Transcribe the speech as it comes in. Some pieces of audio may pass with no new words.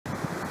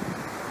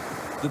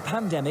The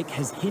pandemic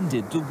has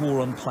hindered the war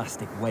on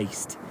plastic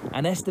waste.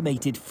 An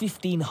estimated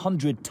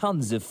 1,500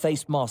 tonnes of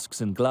face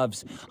masks and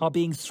gloves are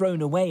being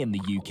thrown away in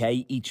the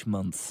UK each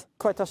month.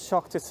 Quite a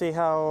shock to see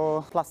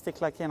how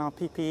plastic like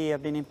PPE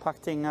have been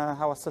impacting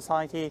our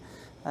society.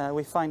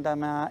 We find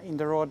them in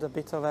the road a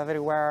bit of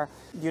everywhere.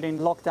 During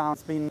lockdown,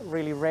 it's been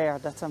really rare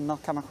that I've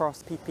not come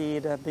across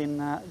PPE that have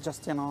been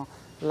just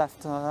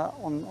left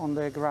on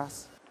the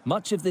grass.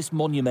 Much of this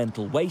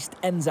monumental waste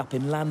ends up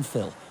in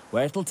landfill,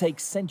 where it'll take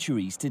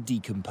centuries to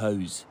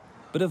decompose.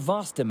 But a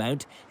vast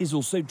amount is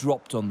also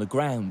dropped on the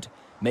ground,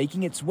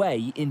 making its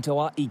way into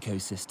our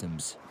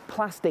ecosystems.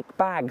 Plastic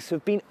bags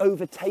have been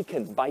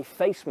overtaken by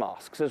face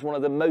masks as one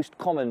of the most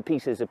common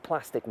pieces of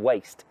plastic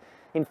waste.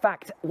 In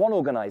fact, one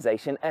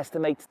organisation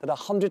estimates that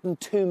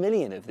 102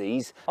 million of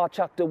these are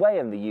chucked away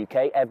in the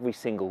UK every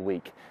single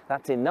week.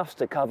 That's enough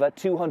to cover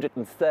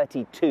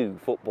 232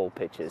 football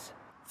pitches.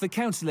 For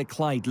Councillor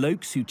Clyde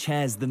Lokes, who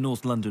chairs the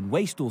North London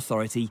Waste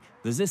Authority,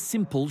 there's a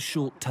simple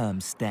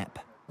short-term step.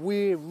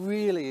 We're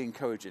really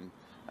encouraging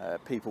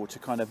people to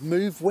kind of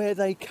move where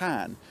they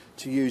can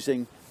to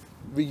using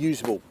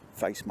reusable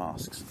face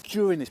masks.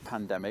 During this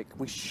pandemic,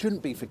 we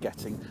shouldn't be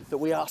forgetting that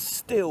we are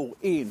still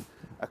in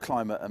a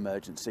climate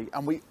emergency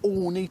and we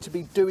all need to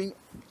be doing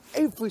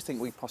everything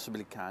we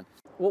possibly can.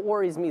 What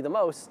worries me the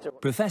most...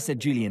 Professor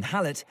Julian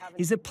Hallett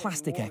is a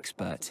plastic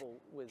expert.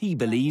 He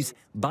believes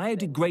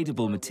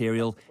biodegradable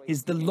material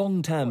is the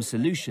long-term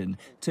solution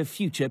to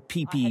future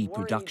PPE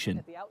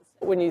production.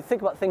 When you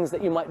think about things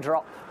that you might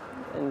drop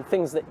and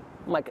things that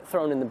might get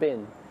thrown in the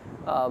bin,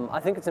 I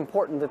think it's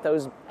important that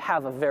those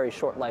have a very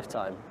short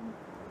lifetime.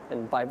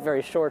 And by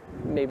very short,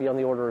 maybe on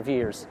the order of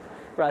years,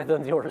 rather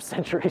than the order of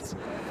centuries.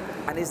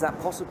 And is that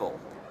possible?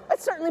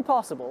 It's certainly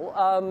possible.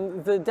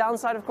 The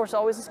downside, of course,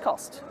 always is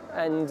cost.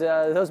 And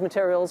those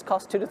materials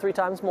cost 2 to 3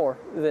 times more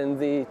than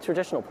the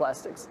traditional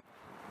plastics.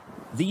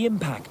 The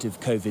impact of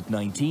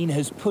COVID-19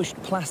 has pushed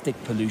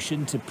plastic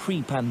pollution to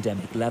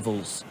pre-pandemic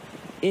levels.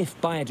 If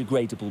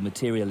biodegradable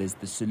material is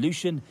the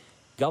solution,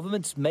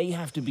 governments may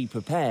have to be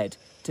prepared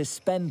to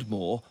spend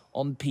more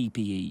on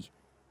PPE.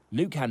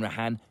 Luke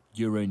Hanrahan,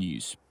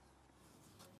 Euronews.